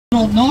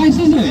not nice,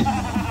 is it?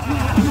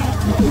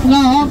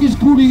 No, I'm just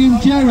calling him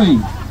Jerry.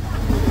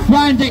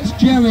 Brand X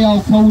Jerry,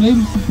 I'll call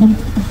him.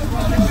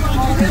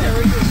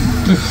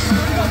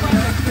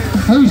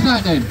 Who's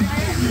that then?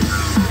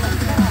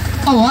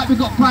 Alright, we've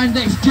got Brand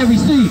X Jerry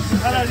C.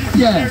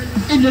 Yeah,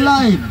 in the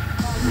lane.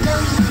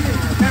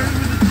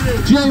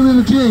 Jerry with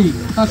a G.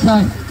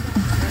 Okay.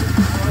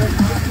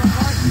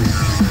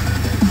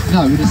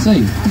 No, with a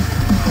C.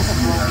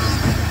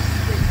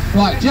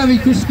 Right, Jerry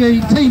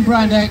Krisky, Team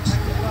Brand X,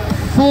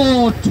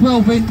 4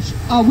 12-inch.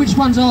 Oh, which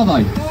ones are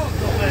they?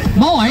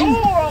 Mine?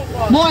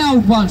 My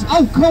old ones.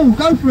 Oh, cool,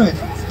 go for it.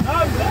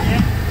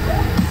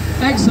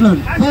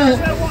 Excellent.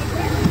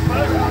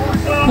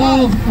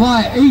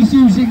 Right, he's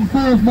using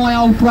 4 of my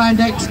old Brand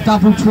X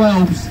double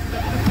 12s.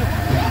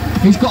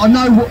 He's got a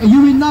no. Are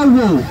you in no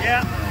wall?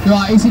 Yeah.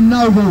 Right, he's in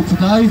no wall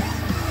today.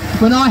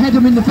 When I had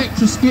him in the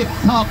Vectra skip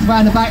parked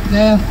around the back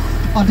there,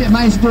 I didn't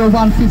manage to do a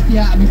 150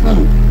 out of my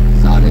boot.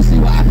 So let's see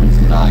what happens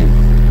today.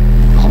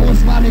 I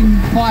was running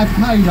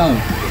 5k though.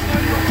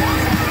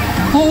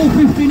 Oh,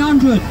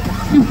 1500.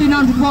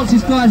 1500 watts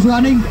this guy's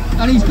running,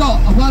 and he's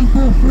got a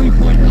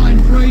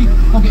 143.93.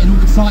 I'm getting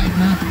all excited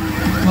now.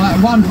 Right,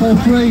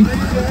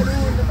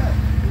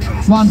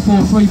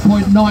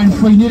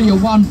 143.93, nearly a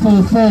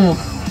 144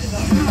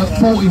 at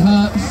 40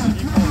 hertz.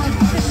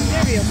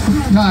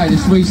 Okay,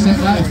 let's reset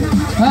that.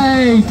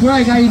 Hey,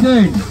 Greg, how you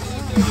doing?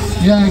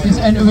 Yeah, just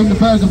entering the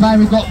burger van.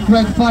 We've got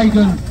Greg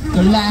Fagan,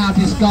 the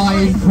loudest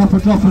guy in proper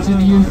droppers in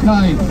the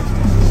UK.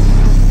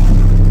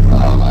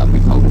 Oh, we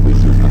told the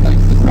business, I think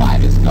the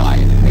quietest guy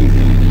in the UK.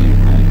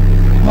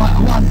 Right, a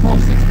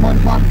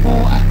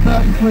 146.14 at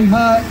 33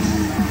 hertz.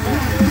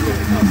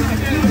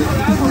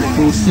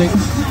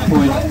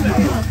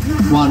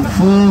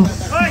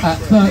 146.14 at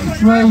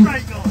 33.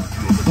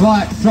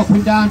 Right,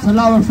 dropping down to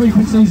lower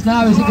frequencies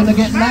now. Is it going to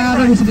get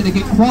louder? Is it going to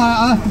get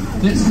quieter?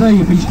 Let's see.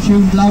 If he's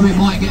tuned low, it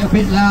might get a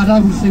bit louder.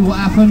 We'll see what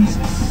happens.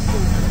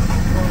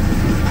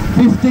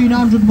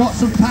 1500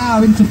 watts of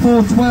power into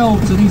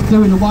 412s, and he's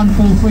doing a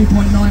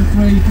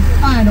 143.93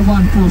 and a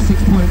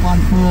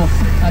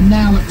 146.14, and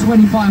now at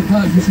 25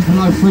 hertz, which is the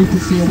low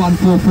frequency, a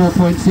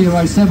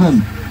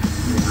 144.07.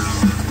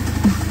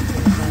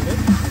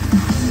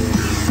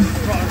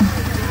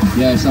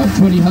 Yeah, so at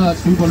 20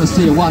 hertz we want to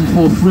see a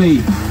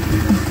 143,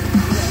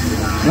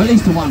 or at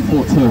least a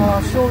 142.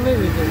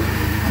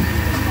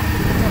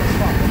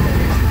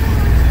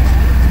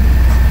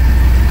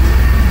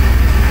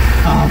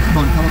 Oh, come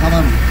on.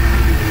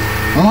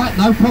 Alright,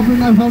 no problem.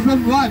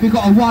 Right, we've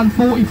got a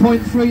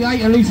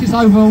 140.38, at least it's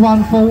over a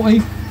 140.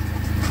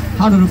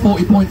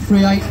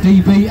 140.38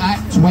 dB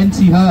at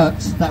 20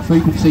 hertz. That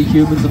frequency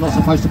humans are not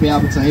supposed to be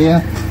able to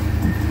hear.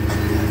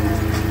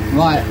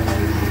 Right.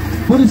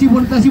 What does he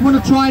want? Does he want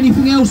to try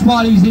anything else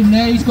while he's in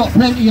there? He's got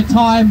plenty of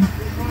time.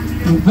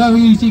 Very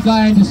easy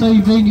going this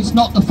evening. It's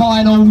not the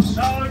finals.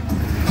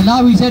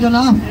 No, he's had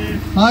enough.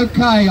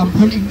 Okay, I'm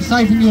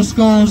saving your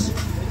scores.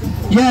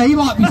 Yeah, he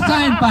might be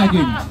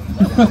sandbagging.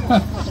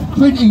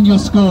 Printing your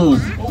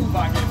scores.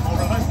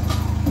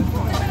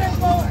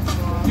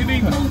 You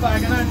mean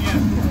bullbagging, don't you?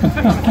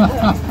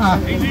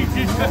 He needs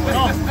his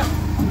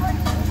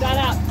Stand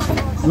up.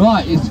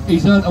 Right,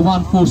 he's earned a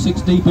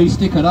 146 dB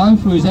sticker though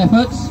for his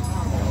efforts.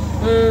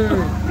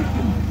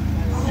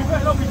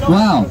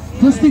 Wow,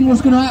 just think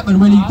what's going to happen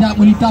when he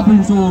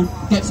doubles or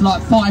gets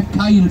like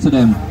 5k into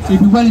them. So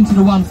he'll be well into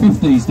the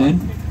 150s then.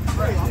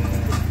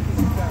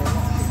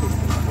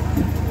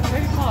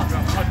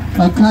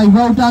 Okay,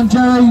 well done,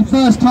 Jerry.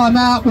 First time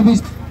out with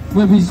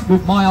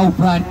my old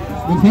brand,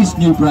 with his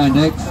new Brand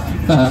X.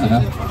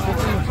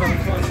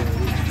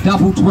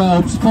 Double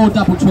 12s, 4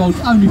 double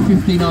 12s, only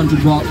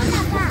 1500 watts,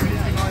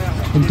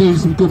 and doing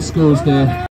some good scores there.